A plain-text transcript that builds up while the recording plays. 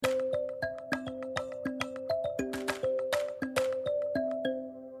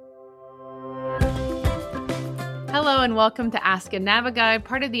Hello and welcome to Ask a NaviGuide,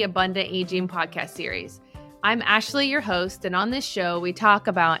 part of the Abundant Aging podcast series. I'm Ashley, your host, and on this show, we talk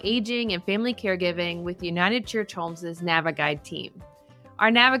about aging and family caregiving with United Church Homes' NaviGuide team.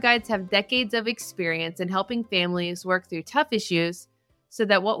 Our NaviGuides have decades of experience in helping families work through tough issues so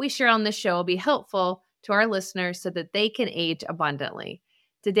that what we share on this show will be helpful to our listeners so that they can age abundantly.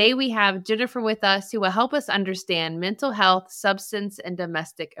 Today, we have Jennifer with us who will help us understand mental health, substance, and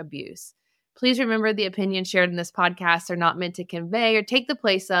domestic abuse. Please remember the opinions shared in this podcast are not meant to convey or take the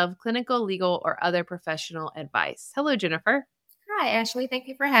place of clinical, legal, or other professional advice. Hello, Jennifer. Hi, Ashley. Thank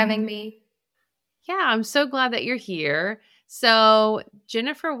you for having me. Yeah, I'm so glad that you're here. So,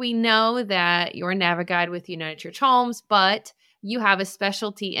 Jennifer, we know that you're a NaviGuide with United Church Homes, but you have a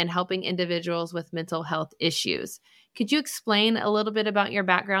specialty in helping individuals with mental health issues. Could you explain a little bit about your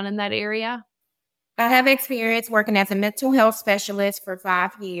background in that area? I have experience working as a mental health specialist for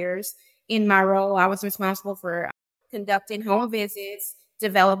 5 years. In my role, I was responsible for conducting home visits,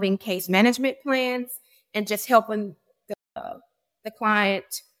 developing case management plans, and just helping the client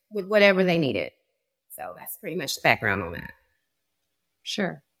with whatever they needed. So that's pretty much the background on that.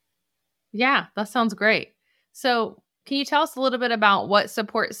 Sure. Yeah, that sounds great. So can you tell us a little bit about what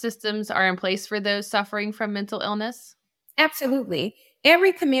support systems are in place for those suffering from mental illness? Absolutely.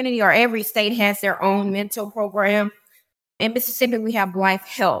 Every community or every state has their own mental program. In Mississippi, we have Life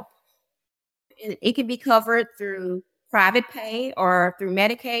Help. It can be covered through private pay or through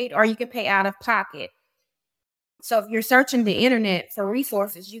Medicaid, or you can pay out of pocket. So if you're searching the internet for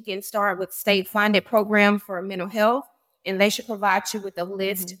resources, you can start with state-funded program for mental health, and they should provide you with a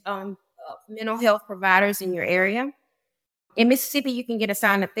list of mental health providers in your area. In Mississippi, you can get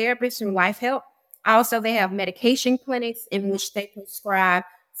assigned a therapist through Life Help. Also, they have medication clinics in which they prescribe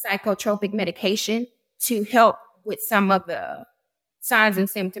psychotropic medication to help with some of the signs and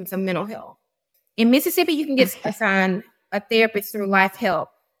symptoms of mental health. In Mississippi, you can get assigned a therapist through Life Help,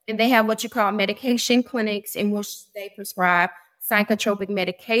 and they have what you call medication clinics in which they prescribe psychotropic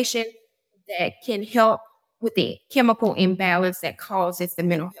medication that can help with the chemical imbalance that causes the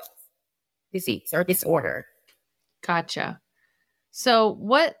mental health disease or disorder. Gotcha. So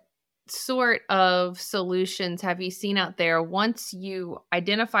what sort of solutions have you seen out there once you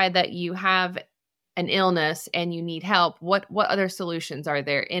identify that you have an illness and you need help? What other solutions are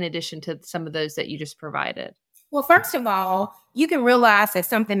there in addition to some of those that you just provided? Well, first of all, you can realize that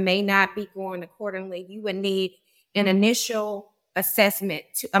something may not be going accordingly. You would need an initial assessment,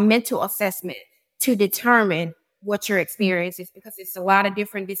 a mental assessment to determine what your experience is, because it's a lot of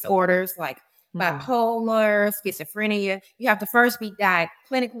different disorders like bipolar, schizophrenia. You have to first be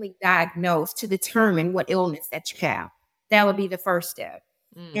clinically diagnosed to determine what illness that you have. That would be the first step.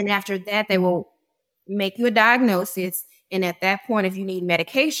 And after that, they will make you a diagnosis. And at that point, if you need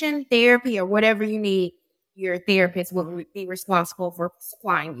medication, therapy, or whatever you need, your therapist will be responsible for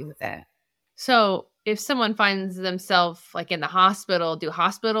supplying you with that. So if someone finds themselves like in the hospital, do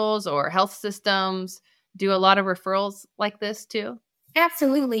hospitals or health systems do a lot of referrals like this too?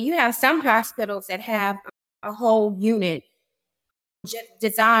 Absolutely. You have some hospitals that have a whole unit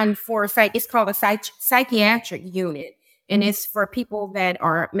designed for it's called a psychiatric unit. And it's for people that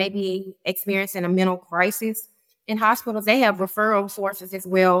are maybe experiencing a mental crisis. In hospitals, they have referral sources as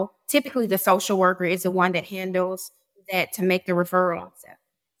well. Typically, the social worker is the one that handles that to make the referral.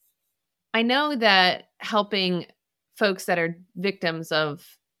 I know that helping folks that are victims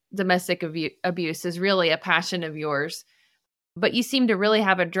of domestic abuse is really a passion of yours, but you seem to really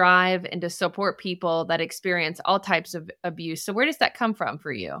have a drive and to support people that experience all types of abuse. So where does that come from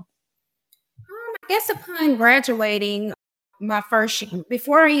for you? I guess upon graduating,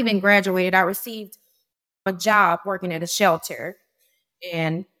 before I even graduated, I received a job working at a shelter,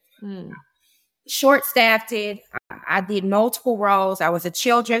 and short-staffed it. I did multiple roles. I was a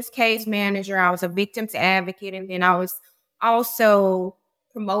children's case manager. I was a victims advocate, and then I was also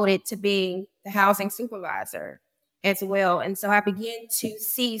promoted to being the housing supervisor as well. And so I began to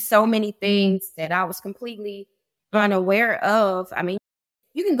see so many things that I was completely unaware of. I mean,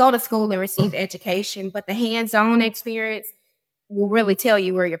 you can go to school and receive education, but the hands-on experience will really tell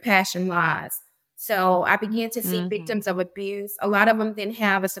you where your passion lies. So I began to see victims of abuse. A lot of them didn't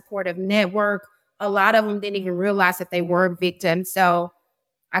have a supportive network. A lot of them didn't even realize that they were victims. So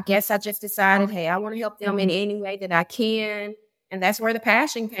I guess I just decided, hey, I want to help them in any way that I can. And that's where the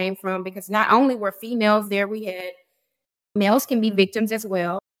passion came from, because not only were females there, we had males can be victims as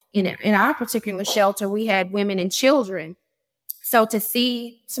well. In our particular shelter, we had women and children. So to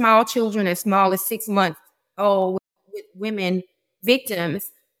see small children as small as 6 months old with women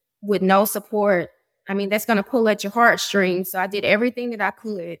victims with no support, I mean, that's going to pull at your heartstrings. So I did everything that I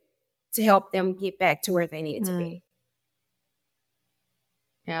could to help them get back to where they needed to be.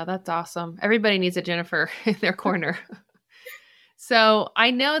 Yeah, that's awesome. Everybody needs a Jennifer in their corner. So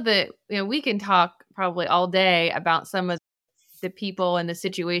I know that we can talk probably all day about some of the people and the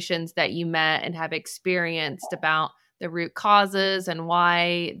situations that you met and have experienced about the root causes and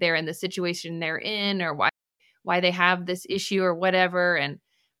why they're in the situation they're in, or why they have this issue or whatever.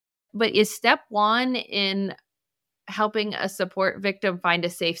 But is step one in helping a support victim find a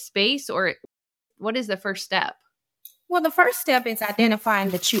safe space, or what is the first step? Well, the first step is identifying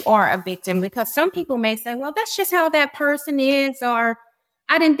that you are a victim, because some people may say, well, that's just how that person is, or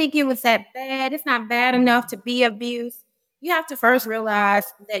I didn't think it was that bad. It's not bad enough to be abused. You have to first realize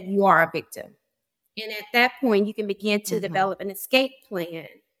that you are a victim. And at that point, you can begin to develop an escape plan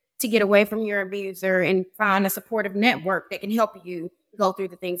to get away from your abuser and find a supportive network that can help you go through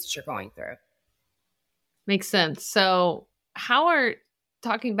the things that you're going through. Makes sense. So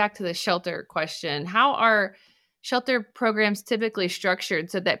talking back to the shelter question, how are shelter programs typically structured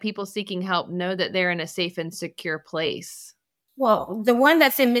so that people seeking help know that they're in a safe and secure place? Well, the one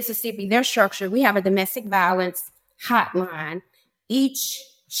that's in Mississippi, they're structured. We have a domestic violence hotline. Each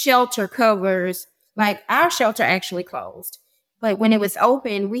shelter covers, like our shelter actually closed, but when it was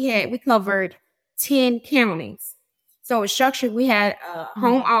open, we covered 10 counties. So it's structured. We had a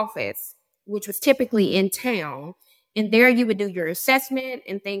home office, which was typically in town. And there you would do your assessment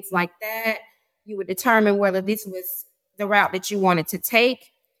and things like that. You would determine whether this was the route that you wanted to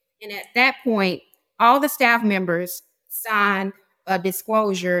take. And at that point, all the staff members signed a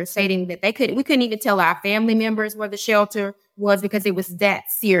disclosure stating that we couldn't even tell our family members where the shelter was because it was that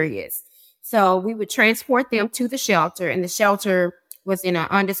serious. So we would transport them to the shelter, and the shelter was in an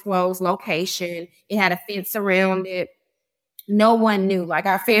undisclosed location. It had a fence around it. No one knew. Like,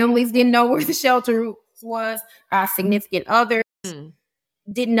 our families didn't know where the shelter was. Our significant others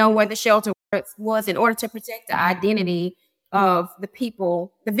didn't know where the shelter was, in order to protect the identity of the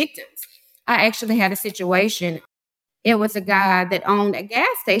people, the victims. I actually had a situation. It was a guy that owned a gas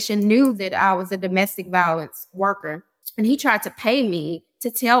station, knew that I was a domestic violence worker, and he tried to pay me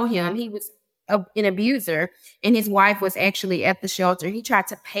to tell him he was an abuser, and his wife was actually at the shelter. He tried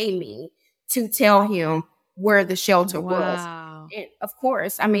to pay me to tell him where the shelter was. And of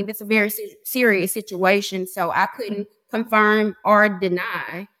course, I mean, it's a very serious situation, so I couldn't confirm or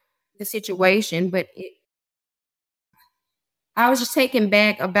deny the situation, but I was just taken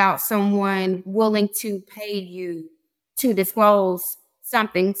back about someone willing to pay you to disclose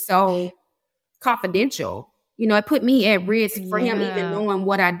something so confidential. It put me at risk for him even knowing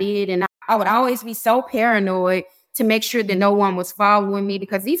what I did. And I would always be so paranoid to make sure that no one was following me,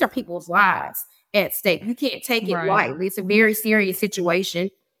 because these are people's lives at stake. You can't take it lightly. It's a very serious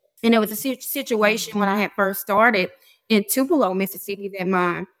situation. And it was a situation when I had first started in Tupelo, Mississippi, that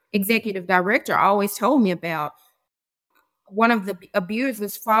my executive director always told me about. One of the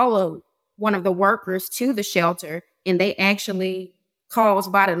abusers followed one of the workers to the shelter, and they actually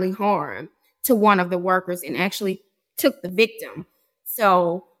caused bodily harm to one of the workers and actually took the victim.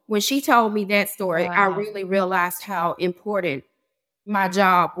 So when she told me that story, I really realized how important my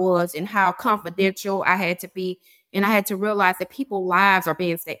job was and how confidential I had to be. And I had to realize that people's lives are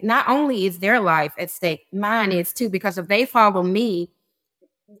being staked. Not only is their life at stake, mine is too, because if they follow me,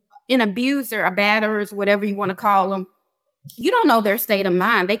 an abuser, a batterer, whatever you want to call them, you don't know their state of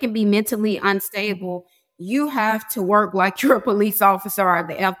mind. They can be mentally unstable. You have to work like you're a police officer or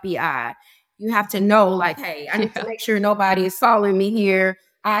the FBI. You have to know, like, hey, I need to make sure nobody is following me here.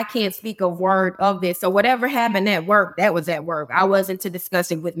 I can't speak a word of this. So whatever happened at work, that was at work. I wasn't to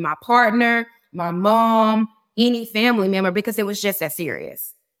discuss it with my partner, my mom, any family member, because it was just that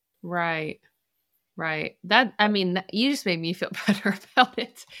serious. Right. You just made me feel better about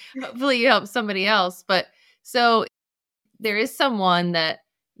it. Hopefully you help somebody else. But so there is someone that,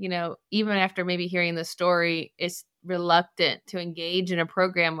 even after maybe hearing the story, is reluctant to engage in a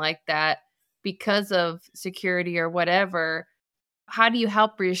program like that because of security or whatever. How do you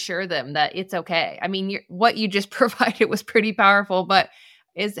help reassure them that it's okay? I mean, what you just provided was pretty powerful, but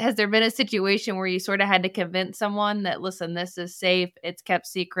has there been a situation where you sort of had to convince someone that, listen, this is safe, it's kept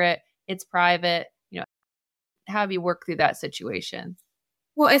secret, it's private? How have you worked through that situation?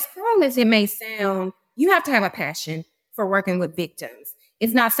 Well, as cruel as it may sound, you have to have a passion for working with victims.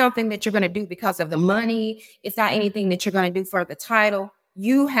 It's not something that you're going to do because of the money. It's not anything that you're going to do for the title.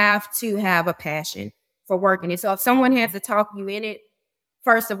 You have to have a passion for working it. So if someone has to talk you in it,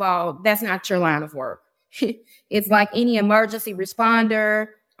 first of all, that's not your line of work. It's like any emergency responder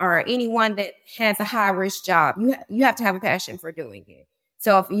or anyone that has a high risk job. You have to have a passion for doing it.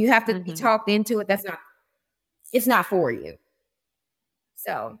 So if you have to be talked into it, it's not for you.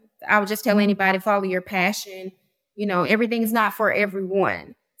 So I would just tell anybody, follow your passion. Everything is not for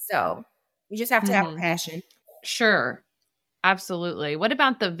everyone. So you just have to have a passion. Sure. Absolutely. What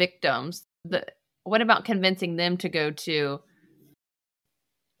about the victims? What about convincing them to go to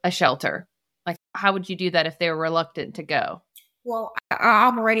a shelter? Like, how would you do that if they were reluctant to go? Well, I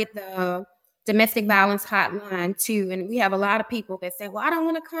operated the domestic violence hotline too. And we have a lot of people that say, well, I don't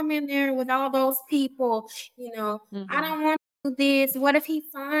want to come in there with all those people. I don't want to do this. What if he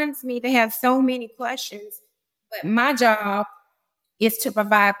finds me? They have so many questions. But my job is to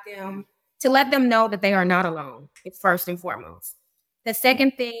provide them, to let them know that they are not alone. It's first and foremost. The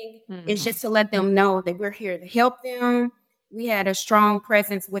second thing is just to let them know that we're here to help them. We had a strong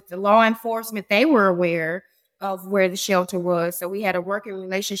presence with the law enforcement. They were aware of where the shelter was. So we had a working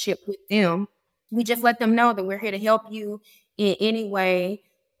relationship with them. We just let them know that we're here to help you in any way.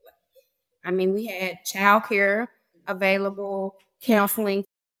 I mean, we had childcare available, counseling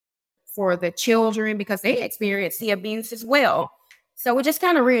for the children because they experienced the abuse as well. So we just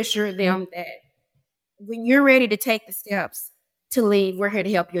kind of reassured them that when you're ready to take the steps to leave, we're here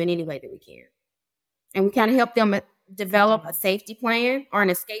to help you in any way that we can. And we kind of help them develop a safety plan, or an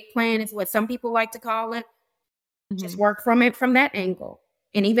escape plan is what some people like to call it. Just work from that angle.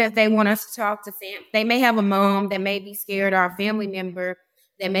 And even if they want us to talk to them, they may have a mom that may be scared, or a family member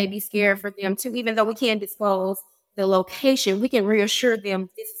that may be scared for them too. Even though we can't disclose the location, we can reassure them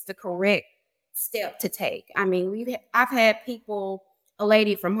this is the correct step to take. I mean, I've had people, a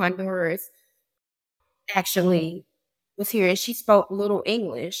lady from Honduras actually was here, and she spoke little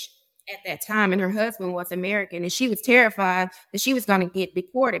English at that time, and her husband was American, and she was terrified that she was going to get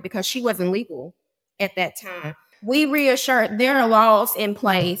deported because she wasn't legal at that time. We reassured there are laws in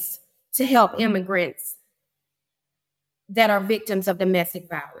place to help immigrants that are victims of domestic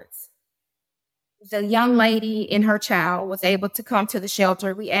violence. The young lady and her child was able to come to the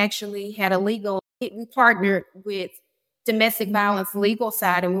shelter. We actually had we partnered with domestic violence legal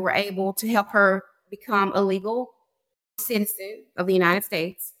side, and we were able to help her become a legal citizen of the United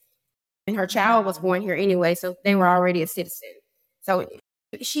States. And her child was born here anyway, so they were already a citizen. So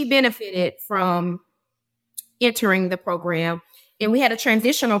she benefited from entering the program. And we had a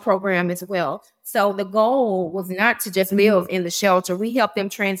transitional program as well. So the goal was not to just live in the shelter. We helped them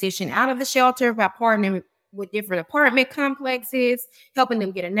transition out of the shelter by partnering with different apartment complexes, helping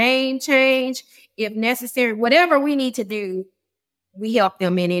them get a name change, if necessary. Whatever we need to do, we help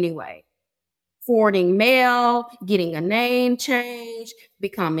them in any way. Forwarding mail, getting a name change,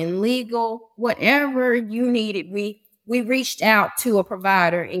 becoming legal, whatever you needed. We reached out to a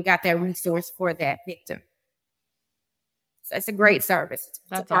provider and got that resource for that victim. So it's a great service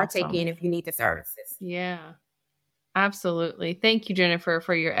to partake in if you need the services. Yeah, absolutely. Thank you, Jennifer,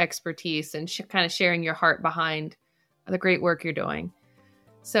 for your expertise and kind of sharing your heart behind the great work you're doing.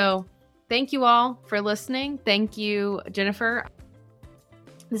 So thank you all for listening. Thank you, Jennifer.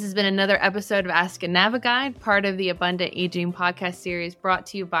 This has been another episode of Ask a NaviGuide, part of the Abundant Aging podcast series brought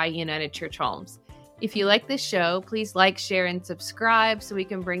to you by United Church Homes. If you like this show, please like, share, and subscribe so we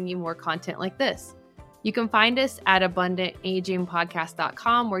can bring you more content like this. You can find us at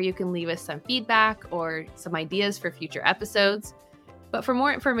abundantagingpodcast.com, where you can leave us some feedback or some ideas for future episodes. But for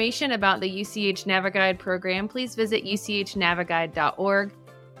more information about the UCH NaviGuide program, please visit uchnaviguide.org.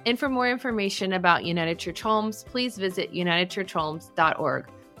 And for more information about United Church Homes, please visit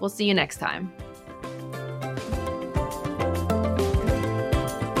unitedchurchhomes.org. We'll see you next time.